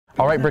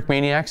All right,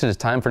 Brickmaniacs, it is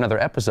time for another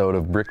episode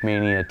of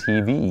Brickmania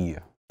TV.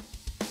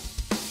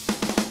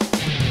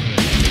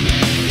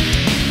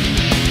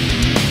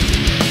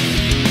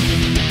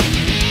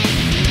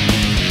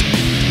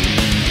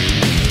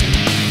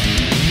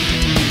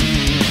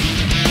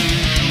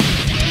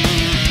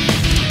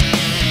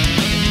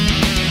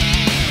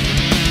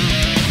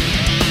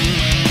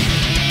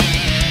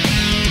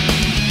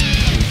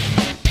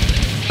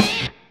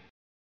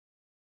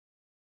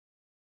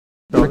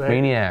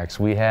 Brickmaniacs,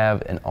 we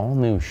have an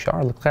all-new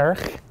Char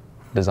Leclerc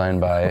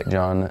designed by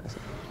John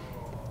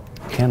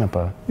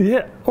Canepa.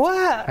 Yeah,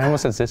 what? I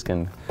almost said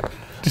Siskind.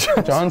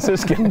 John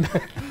Siskind.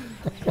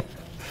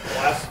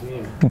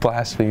 Blaspheme.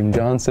 Blaspheme.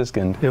 John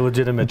Siskind.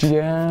 Illegitimate.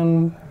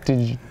 Dan.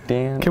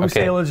 Can we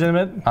say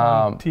illegitimate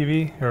on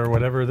TV or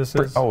whatever this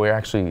is? Oh, we're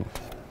actually.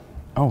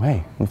 Oh,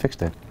 hey, we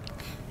fixed it.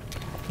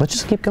 Let's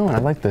just keep going. I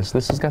like this.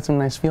 This has got some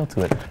nice feel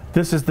to it.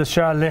 This is the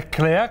Char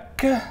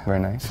Leclerc. Very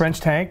nice. French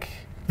tank.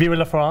 Vive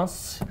la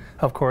France,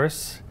 of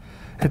course.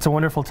 It's a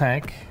wonderful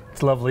tank.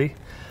 It's lovely.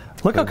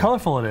 Look how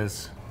colorful it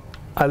is.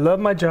 I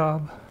love my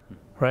job,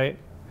 right?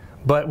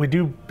 But we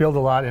do build a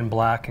lot in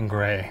black and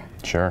gray.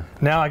 Sure.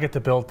 Now I get to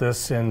build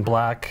this in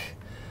black,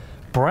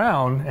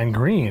 brown, and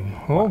green.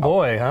 Oh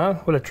boy, huh?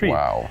 What a treat.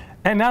 Wow.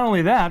 And not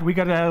only that, we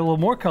got to add a little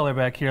more color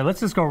back here.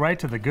 Let's just go right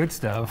to the good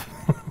stuff.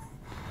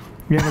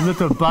 We have a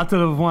little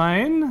bottle of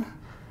wine.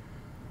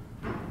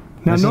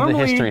 Now, this is the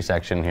history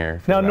section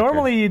here. Now,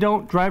 normally you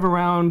don't drive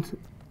around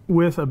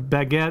with a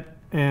baguette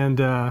and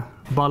a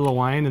bottle of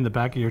wine in the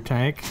back of your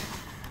tank.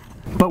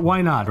 But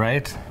why not,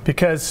 right?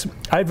 Because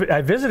I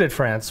visited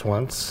France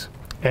once,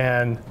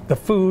 and the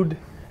food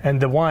and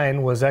the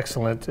wine was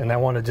excellent, and I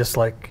want to just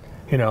like,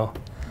 you know.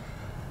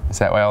 Is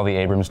that why all the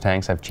Abrams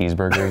tanks have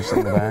cheeseburgers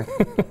in the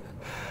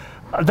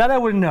back? That I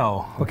wouldn't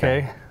know,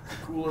 okay?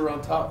 Cooler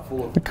on top,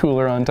 full of. The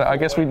cooler on top. I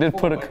guess we did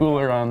put a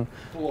cooler on.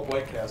 Full of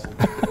White Castle.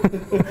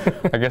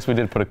 I guess we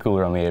did put a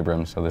cooler on the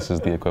Abrams, so this is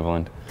the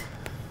equivalent.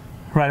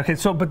 Right. Okay.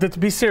 So, but to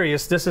be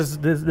serious, this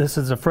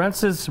is a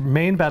France's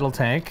main battle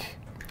tank,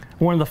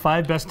 one of the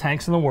 5 best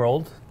tanks in the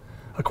world,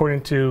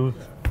 according to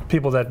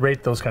people that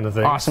rate those kind of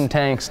things.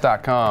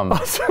 Awesometanks.com.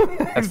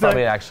 That's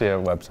probably actually a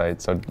website,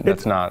 so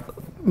that's not.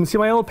 You see,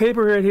 my little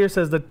paper right here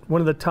says that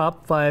one of the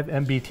top 5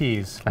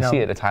 MBTs. I see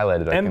it. It's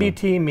highlighted.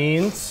 MBT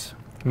means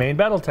main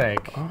battle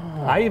tank.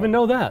 Oh. I even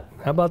know that.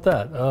 How about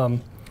that?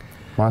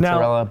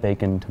 Mozzarella,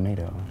 bacon,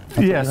 tomato.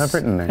 Yes, I've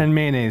written there. And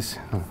mayonnaise.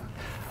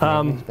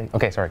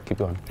 Okay, sorry, keep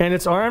going. And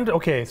it's armed,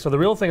 okay, so the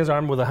real thing is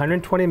armed with a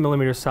 120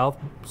 millimeter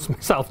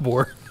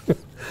smoothbore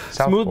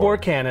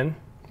cannon,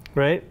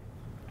 right?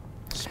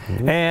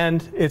 Smooth.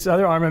 And its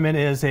other armament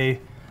is a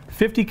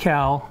 50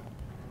 cal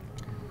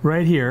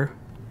right here.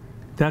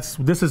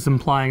 This is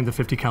implying the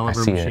 50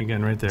 caliber machine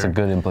gun right there. It's a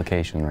good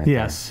implication right there.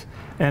 Yes.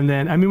 And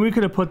then, I mean, we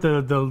could have put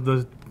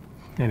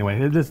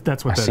anyway,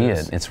 that's what that is. I see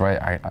it. It's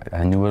right.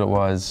 I knew what it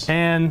was.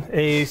 And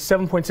a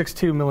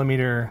 7.62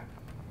 millimeter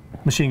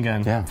machine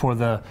gun for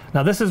the.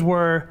 Now this is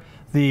where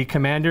the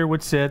commander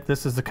would sit.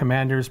 This is the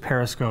commander's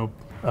periscope.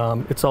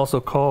 It's also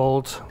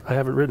called. I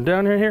have it written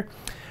down here.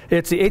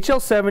 It's the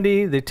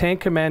HL-70, the tank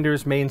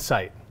commander's main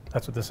sight.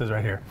 That's what this is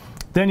right here.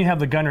 Then you have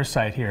the gunner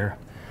sight here.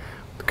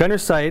 The gunner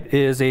sight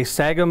is a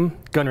SAGEM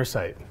gunner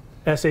sight.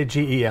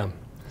 S-A-G-E-M.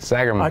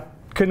 SAGEM. I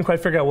couldn't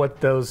quite figure out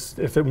what those,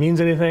 if it means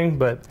anything,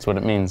 but that's what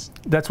it means.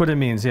 That's what it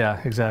means. Yeah,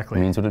 exactly.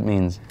 It means what it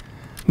means.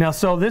 Now,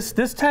 so this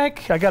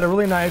tank, I got a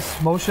really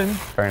nice motion.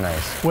 Very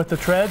nice. With the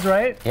treads,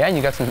 right? Yeah, and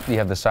you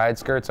have the side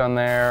skirts on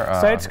there.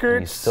 Side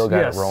skirts. You still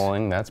got it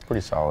rolling. That's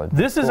pretty solid.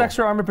 This is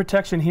extra armor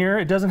protection here.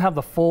 It doesn't have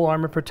the full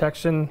armor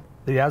protection,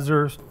 the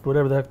Azure,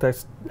 whatever the heck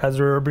that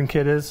Azure Urban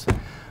Kit is.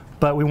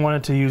 But we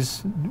wanted to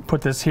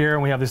put this here,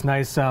 and we have this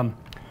nice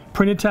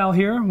printed towel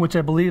here, which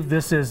I believe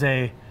this is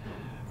a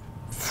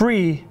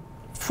free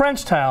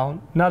French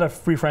towel, not a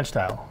free French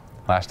towel.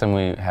 Last time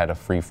we had a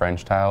free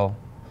French towel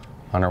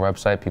on our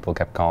website, people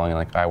kept calling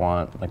like, I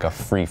want like a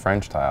free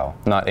French tile,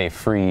 not a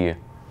free.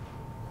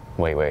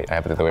 Wait, I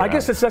have it the way around. I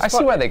guess it's. I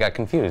see why they got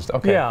confused.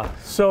 Okay. Yeah,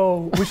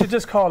 so we should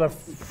just call it a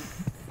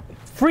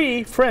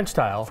free French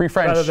tile. Free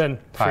French rather than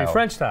tile. Free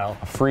French tile.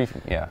 A free,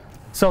 yeah.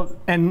 So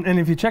and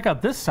if you check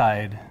out this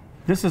side,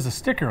 this is a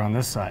sticker on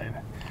this side.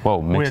 Whoa,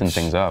 mixing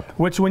things up.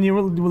 Which when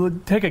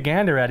you take a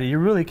gander at it, you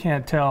really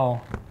can't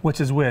tell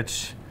which is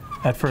which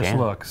at first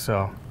look.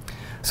 So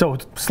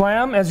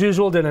Slam, as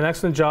usual, did an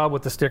excellent job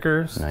with the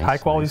stickers, high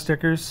quality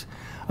stickers.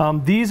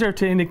 These are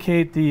to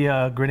indicate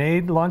the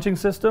grenade launching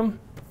system,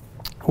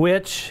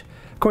 which,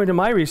 according to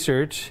my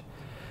research,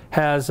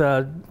 has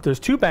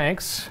there's 2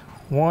 banks,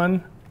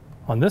 one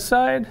on this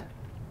side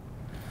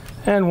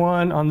and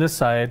one on this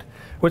side,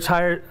 which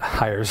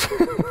hires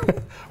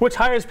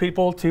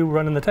people to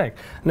run in the tank.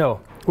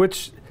 No,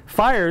 which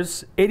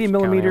fires 80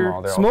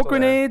 millimeter smoke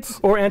grenades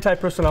or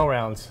anti-personnel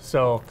rounds.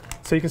 So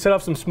you can set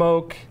off some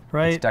smoke,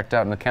 right? It's decked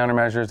out in the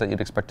countermeasures that you'd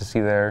expect to see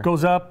there.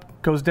 Goes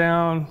up, goes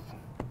down.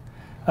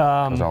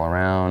 Goes all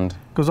around.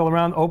 Goes all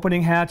around,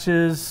 opening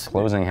hatches.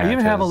 Closing hatches. I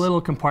even have a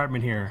little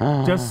compartment here.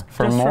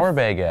 For more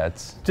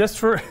baguettes. Just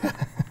for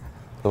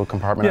little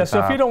compartment. Yeah, on so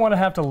top. if you don't want to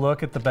have to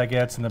look at the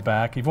baguettes in the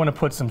back, if you want to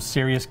put some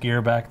serious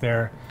gear back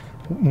there,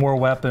 more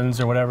weapons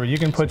or whatever, you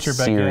can put your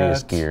baguette.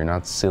 Serious gear,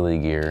 not silly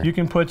gear. You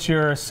can put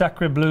your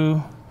Sacre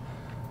Bleu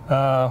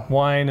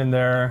wine in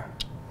there,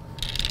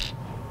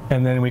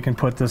 and then we can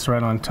put this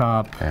right on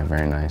top. Yeah,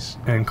 very nice.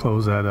 And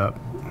close that up.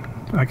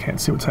 I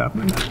can't see what's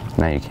happening.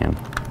 Now you can.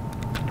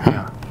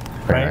 Yeah.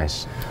 Very right?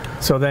 nice.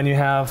 So then you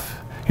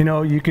have, you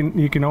know, you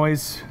can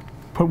always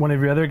put one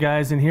of your other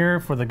guys in here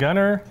for the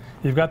gunner.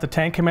 You've got the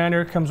tank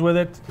commander, comes with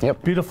it.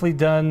 Yep. Beautifully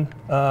done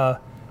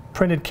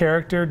printed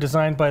character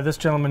designed by this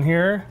gentleman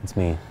here. It's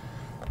me.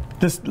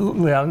 This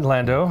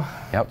Lando.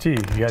 Yep. Gee, you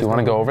guys do you want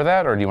to go over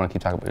that, or do you want to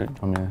keep talking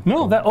about it?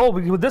 No,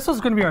 this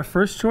was going to be our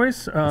first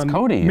choice. It's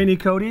Cody. Mini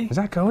Cody. Is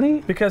that Cody?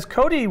 Because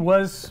Cody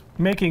was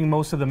making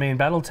most of the main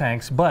battle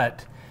tanks,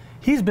 but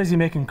he's busy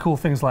making cool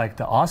things like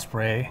the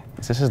Osprey.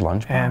 Is this his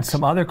lunchbox? And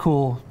some other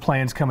cool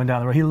planes coming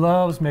down the road. He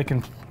loves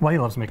making, well, he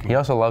loves making. He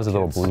also loves a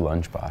little blue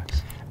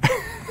lunchbox.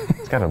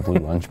 He's got a blue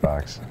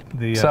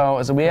lunchbox.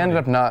 So we ended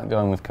up not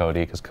going with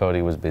Cody because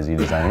Cody was busy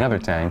designing other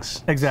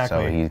tanks.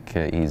 Exactly.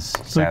 So he's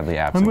sadly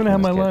absent. I'm going to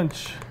have my kit.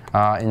 lunch.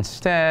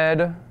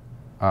 Instead,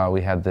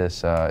 we had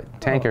this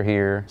tanker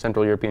here,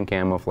 Central European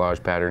camouflage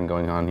pattern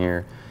going on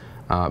here.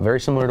 Very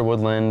similar to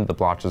Woodland. The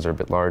blotches are a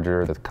bit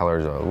larger. The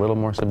colors are a little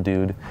more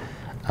subdued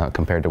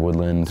compared to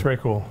Woodland. It's very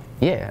cool.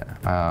 Yeah,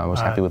 I was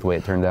happy with the way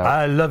it turned out.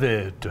 I love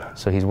it.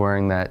 So he's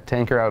wearing that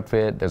tanker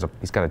outfit.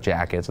 He's got a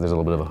jacket, so there's a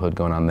little bit of a hood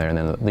going on there, and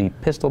then the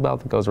pistol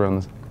belt that goes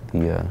around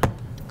the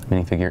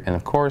minifigure, and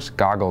of course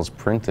goggles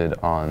printed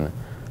on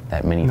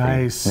that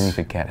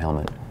minifig cat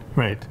helmet.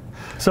 Right.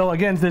 So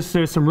again,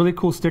 there's some really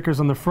cool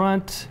stickers on the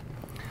front.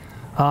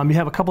 You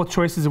have a couple of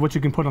choices of what you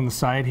can put on the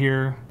side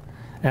here,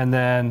 and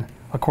then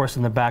of course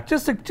in the back,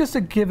 just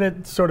to give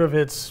it sort of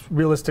its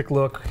realistic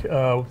look,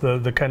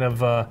 the kind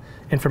of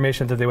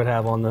information that they would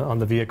have on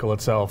the vehicle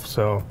itself.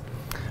 So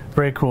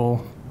very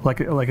cool.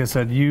 Like I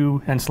said,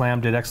 you and Slam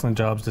did excellent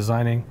jobs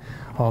designing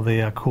all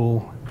the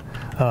cool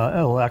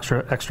little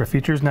extra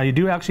features. Now you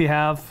do actually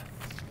have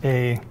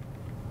a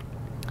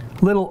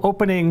little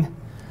opening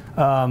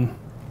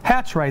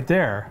hatch right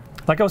there.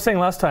 Like I was saying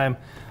last time,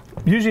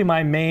 usually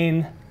my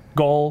main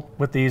goal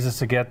with these is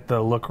to get the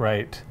look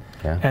right.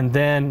 Yeah. And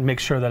then make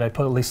sure that I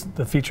put at least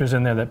the features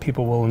in there that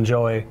people will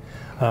enjoy.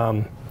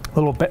 The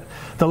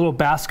little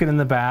basket in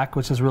the back,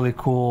 which is really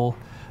cool.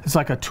 It's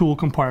like a tool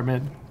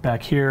compartment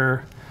back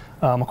here.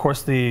 Of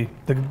course, the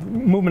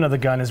movement of the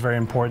gun is very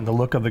important. The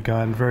look of the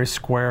gun, very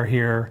square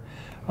here.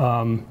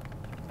 And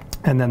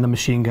then the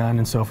machine gun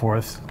and so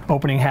forth.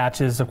 Opening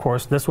hatches, of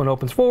course, this one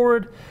opens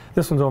forward.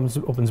 This one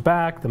opens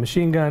back, the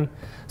machine gun.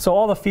 So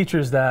all the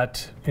features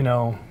that, you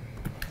know,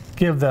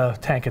 give the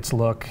tank its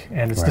look,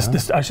 and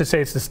it's I should say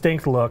its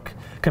distinct look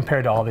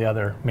compared to all the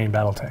other main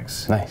battle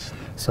tanks. Nice.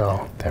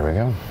 So there we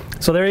go.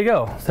 So there you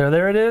go.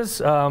 There it is.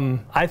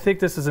 I think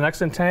this is an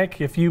excellent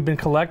tank. If you've been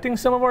collecting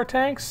some of our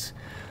tanks,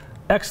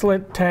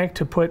 excellent tank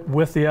to put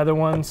with the other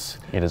ones.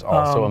 It is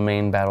also a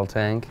main battle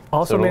tank.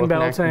 Also so main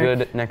battle tank.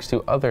 Good next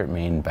to other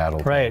main battle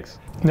tanks.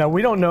 Right. Now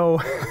we don't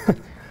know.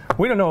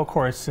 We don't know, of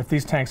course, if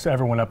these tanks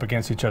ever went up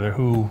against each other,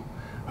 who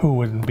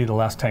would be the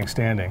last tank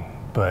standing,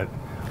 but.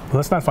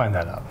 Let's not find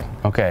that out.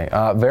 Okay,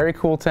 very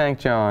cool tank,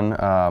 John.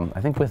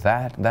 I think with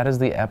that is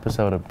the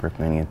episode of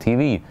Brickmania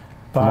TV.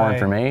 For more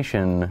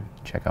information,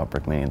 check out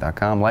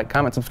brickmania.com. Like,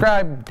 comment,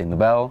 subscribe, ding the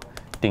bell,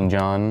 ding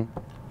John.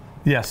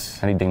 Yes.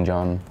 How do you ding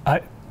John?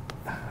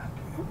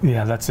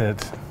 Yeah, that's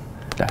it.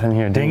 I didn't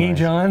hear a ding Dingy noise.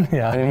 John?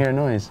 Yeah. I didn't hear a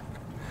noise.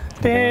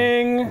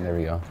 Ding! There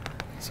we go.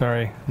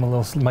 Sorry,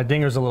 my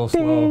dinger's a little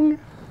slow.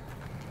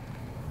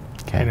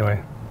 Okay.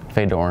 Anyway.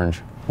 Fade to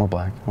orange, or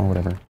black, or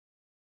whatever.